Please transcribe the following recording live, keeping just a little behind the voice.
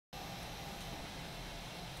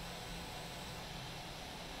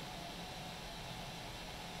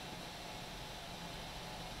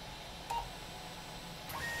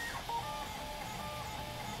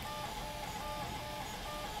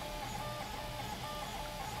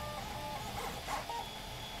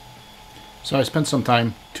So I spent some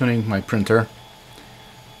time tuning my printer.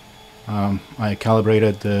 I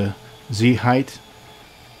calibrated the Z height.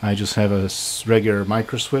 I just have a regular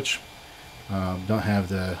micro switch. Don't have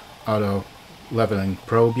the auto leveling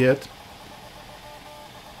probe yet.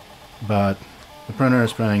 But the printer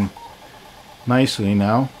is printing nicely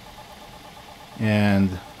now.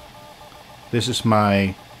 And this is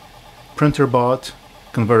my Printrbot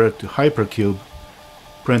converted to Hypercube,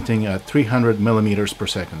 printing at 300 millimeters per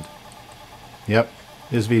second. Yep,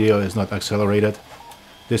 this video is not accelerated.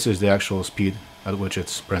 This is the actual speed at which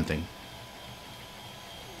it's printing.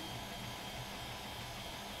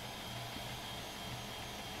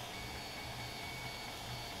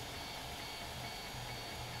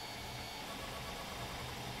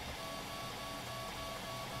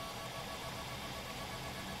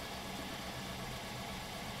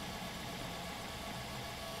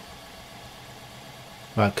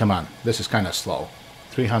 But come on, this is kind of slow.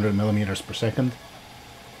 300 millimeters per second.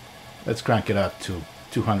 Let's crank it up to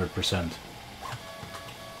 200%.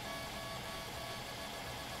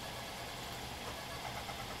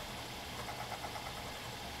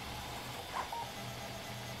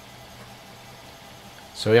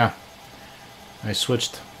 So yeah, I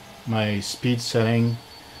switched my speed setting,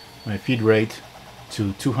 my feed rate,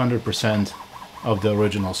 to 200% of the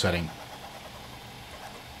original setting.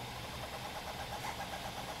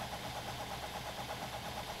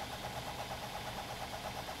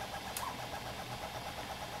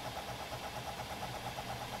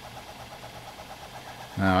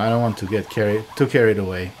 Now, I don't want to get too carried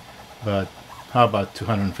away, but how about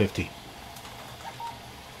 250?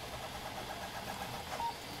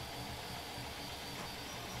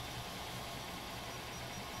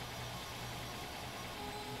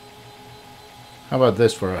 How about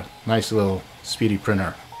this for a nice little speedy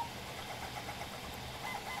printer?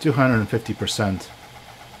 250%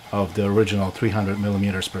 of the original 300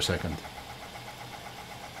 millimeters per second.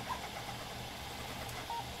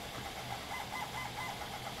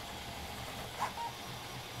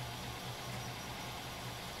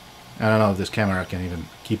 I don't know if this camera can even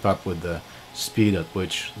keep up with the speed at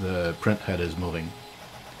which the print head is moving.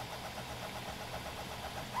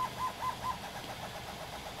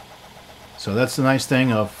 So that's the nice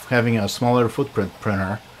thing of having a smaller footprint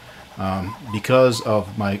printer. Because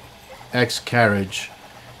of my X carriage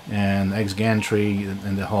and X gantry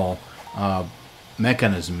and the whole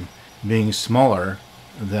mechanism being smaller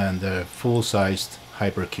than the full-sized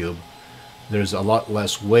Hypercube, there's a lot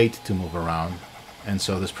less weight to move around. And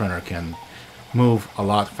so this printer can move a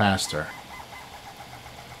lot faster.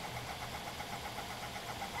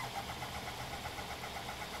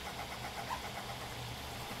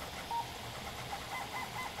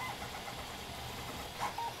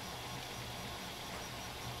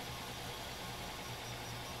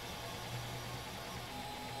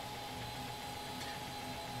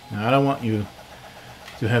 Now, I don't want you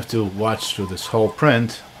to have to watch through this whole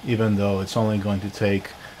print, even though it's only going to take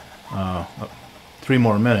 3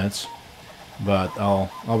 more minutes, but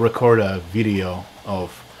I'll record a video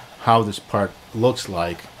of how this part looks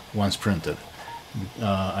like once printed.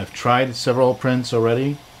 I've tried several prints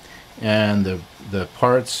already, and the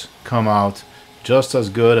parts come out just as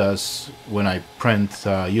good as when I print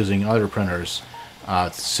using other printers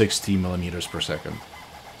at 60 millimeters per second.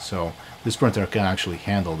 So this printer can actually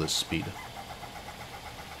handle this speed.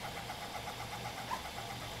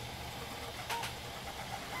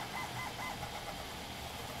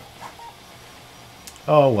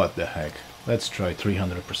 Oh, what the heck. Let's try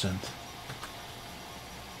 300%.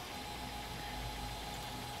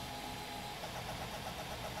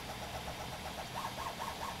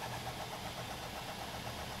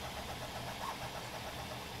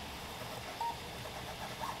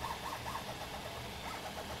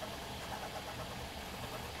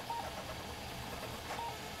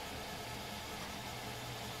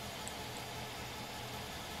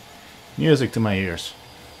 Music to my ears.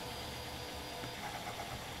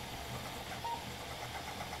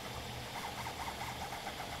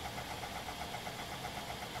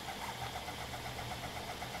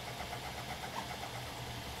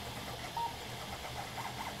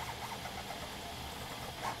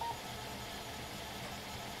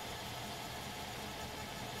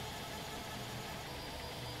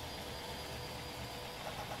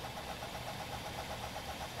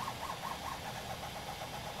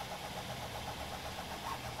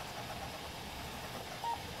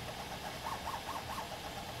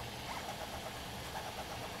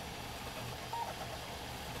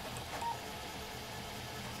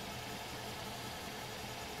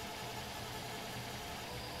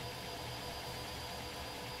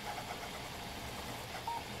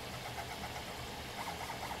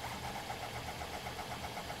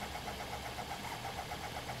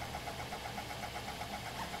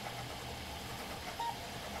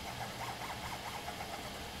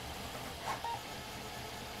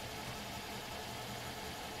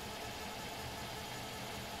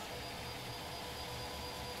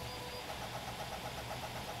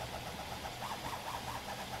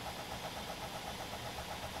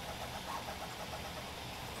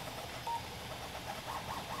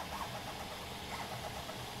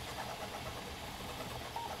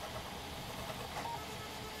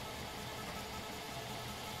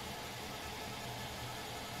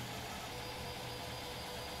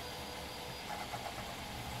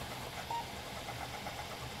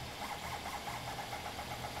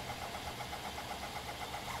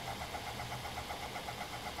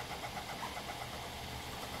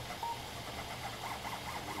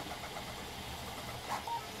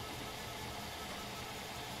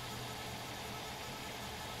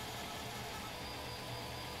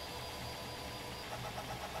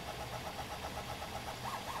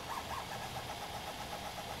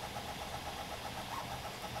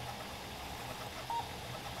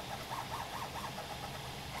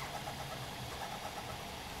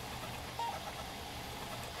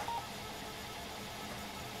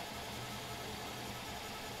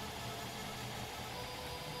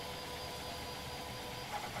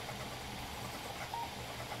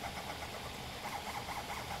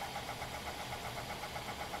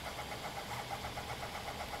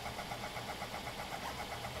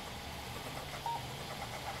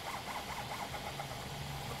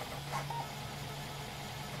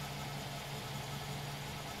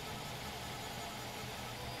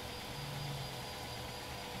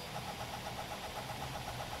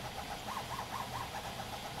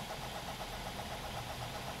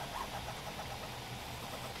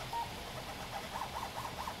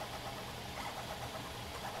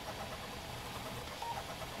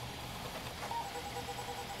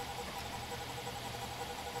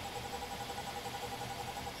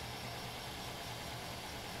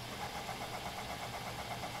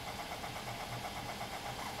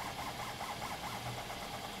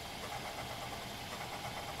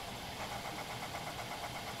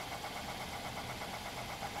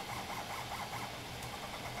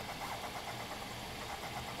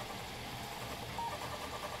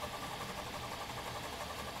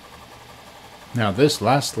 Now this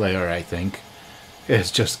last layer, I think, is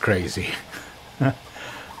just crazy.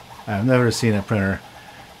 I've never seen a printer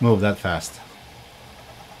move that fast.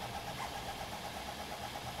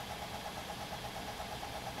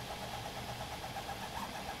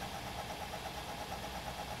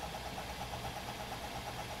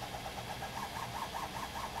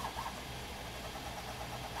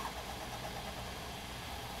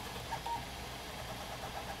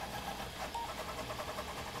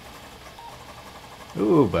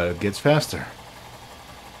 Ooh, but it gets faster.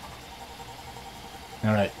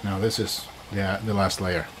 Alright, now this is the last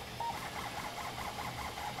layer.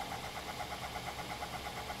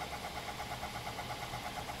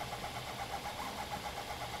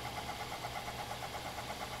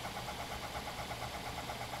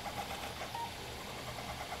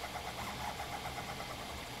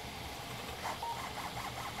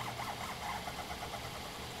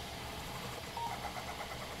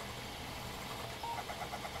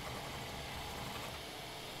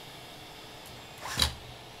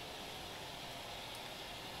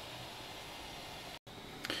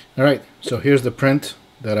 Alright, so here's the print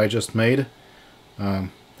that I just made.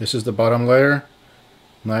 This is the bottom layer.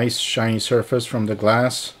 Nice shiny surface from the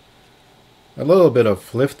glass. A little bit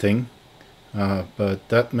of lifting, but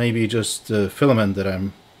that may be just the filament that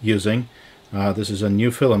I'm using. This is a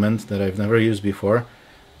new filament that I've never used before,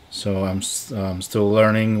 so I'm still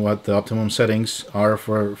learning what the optimum settings are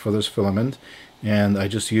for this filament, and I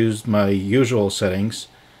just used my usual settings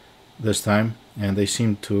this time and they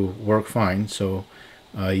seem to work fine. So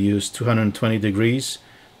I used 220 degrees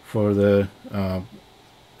for the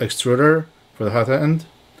extruder for the hot end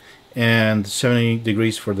and 70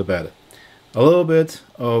 degrees for the bed. A little bit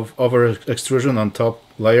of over extrusion on top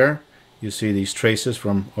layer. You see these traces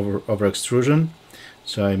from over extrusion,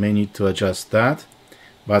 so I may need to adjust that.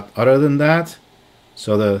 But other than that,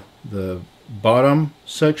 so the bottom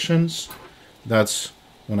sections, that's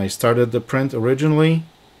when I started the print originally.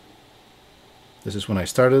 This is when I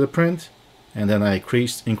started the print, and then I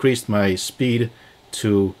increased my speed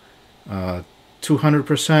to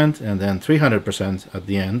 200% and then 300% at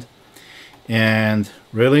the end. And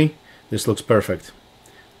really, this looks perfect.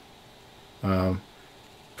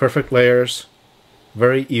 Perfect layers,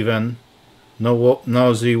 very even,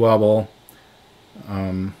 no Z wobble.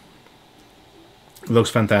 Looks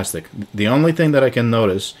fantastic. The only thing that I can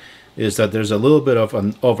notice is that there's a little bit of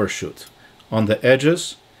an overshoot on the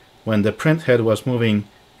edges. When the print head was moving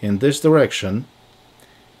in this direction,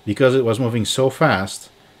 because it was moving so fast,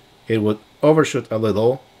 it would overshoot a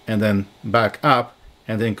little and then back up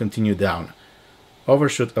and then continue down.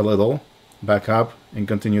 Overshoot a little, back up and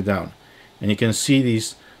continue down. And you can see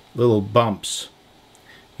these little bumps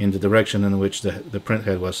in the direction in which the print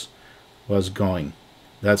head was going.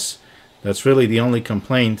 That's really the only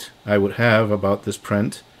complaint I would have about this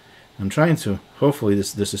print. I'm trying to, hopefully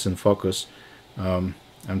this is in focus. I'm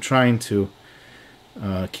trying to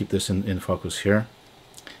keep this in focus here,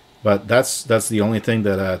 but that's the only thing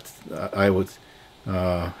that I would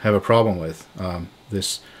have a problem with.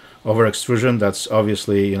 This over extrusion, that's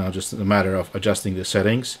obviously, just a matter of adjusting the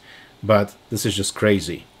settings, but this is just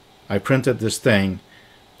crazy. I printed this thing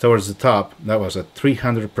towards the top. That was at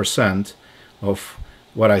 300% of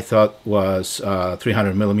what I thought was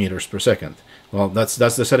 300 millimeters per second. Well, that's the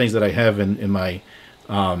settings that I have in my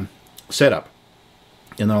setup,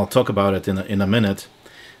 and I'll talk about it in a minute,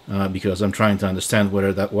 because I'm trying to understand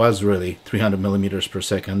whether that was really 300 millimeters per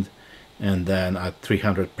second and then at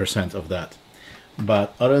 300% of that.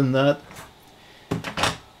 But other than that,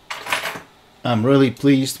 I'm really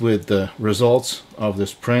pleased with the results of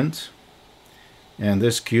this print. And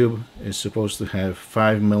this cube is supposed to have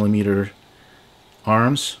 5 millimeter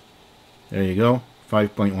arms. There you go,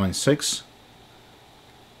 5.16.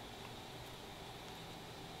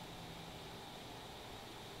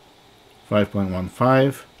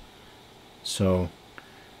 5.15, so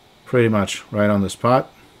pretty much right on the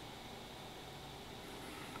spot.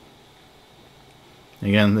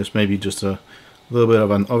 Again, this may be just a little bit of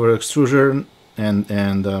an over extrusion and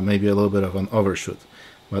maybe a little bit of an overshoot,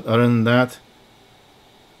 but other than that,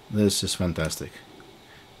 this is fantastic.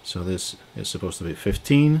 So this is supposed to be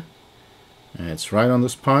 15, and it's right on the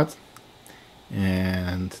spot,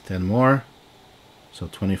 and 10 more, so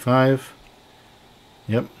 25.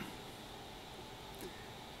 Yep.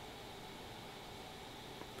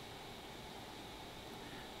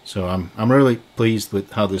 So I'm really pleased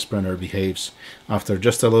with how this printer behaves after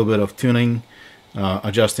just a little bit of tuning,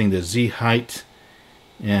 adjusting the Z height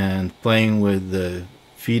and playing with the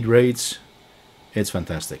feed rates. It's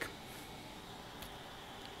fantastic.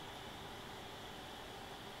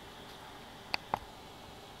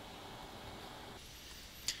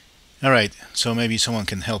 Alright, so maybe someone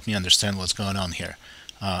can help me understand what's going on here.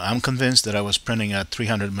 I'm convinced that I was printing at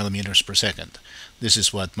 300 millimeters per second. This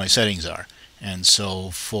is what my settings are. And so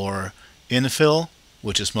for infill,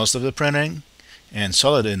 which is most of the printing, and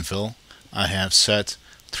solid infill, I have set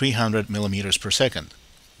 300 millimeters per second.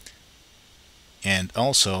 And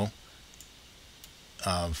also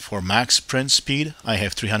for max print speed, I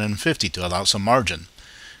have 350 to allow some margin.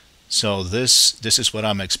 So this is what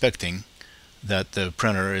I'm expecting that the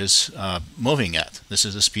printer is moving at. This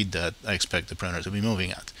is the speed that I expect the printer to be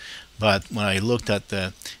moving at. But when I looked at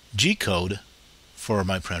the G code for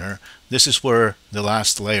my printer, this is where the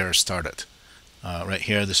last layer started. Right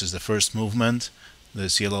here, this is the first movement,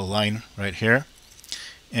 this yellow line right here.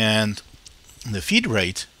 And the feed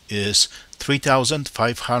rate is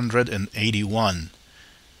 3,581.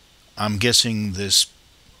 I'm guessing this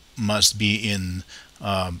must be in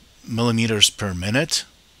millimeters per minute,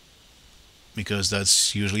 because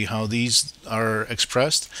that's usually how these are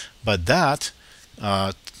expressed. But that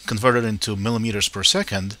converted into millimeters per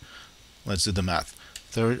second, let's do the math.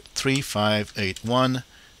 3,581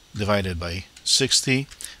 divided by 60,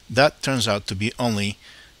 that turns out to be only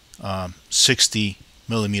 60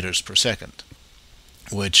 millimeters per second,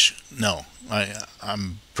 which, no,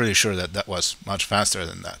 I'm pretty sure that that was much faster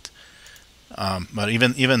than that. But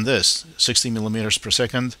even this, 60 millimeters per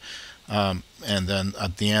second, and then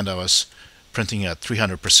at the end I was printing at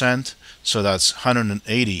 300%, so that's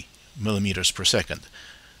 180 millimeters per second.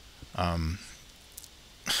 I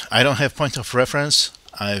don't have point of reference.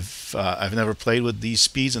 I've never played with these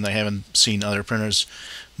speeds, and I haven't seen other printers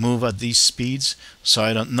move at these speeds, so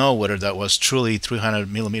I don't know whether that was truly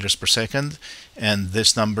 300 millimeters per second and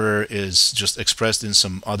this number is just expressed in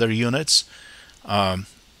some other units. I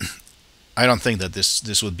don't think that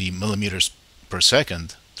this would be millimeters per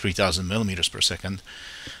second, 3,000 millimeters per second,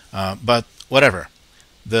 but whatever.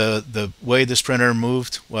 The way this printer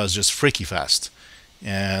moved was just freaky fast,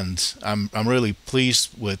 and I'm really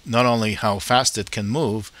pleased with not only how fast it can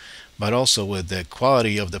move, but also with the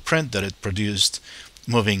quality of the print that it produced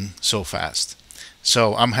moving so fast.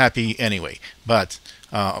 So I'm happy anyway. But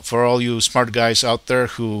for all you smart guys out there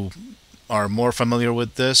who are more familiar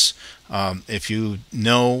with this, if you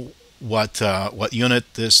know what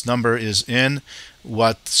unit this number is in,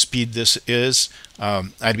 what speed this is,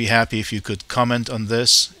 I'd be happy if you could comment on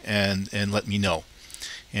this and let me know.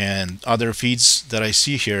 And other feeds that I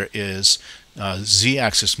see here is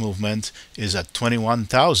z-axis movement is at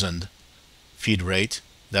 21,000 feed rate.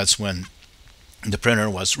 That's when the printer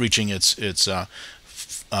was reaching its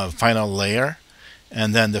final layer.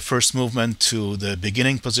 And then the first movement to the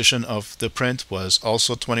beginning position of the print was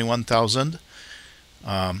also 21,000.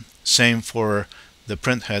 Same for the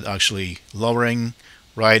print head actually lowering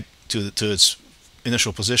right to its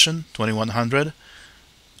initial position, 2100.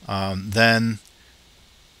 Then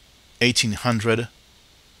 1800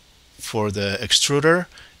 for the extruder,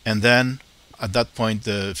 and then at that point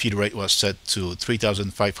the feed rate was set to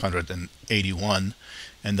 3,581,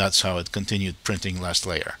 and that's how it continued printing last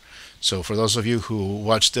layer. So for those of you who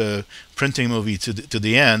watched the printing movie to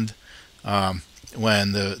the end,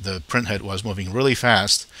 when the print head was moving really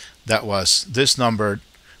fast, that was this number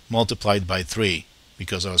multiplied by 3,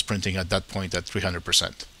 because I was printing at that point at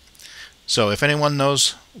 300%. So if anyone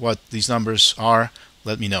knows what these numbers are,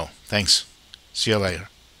 let me know. Thanks. See you later.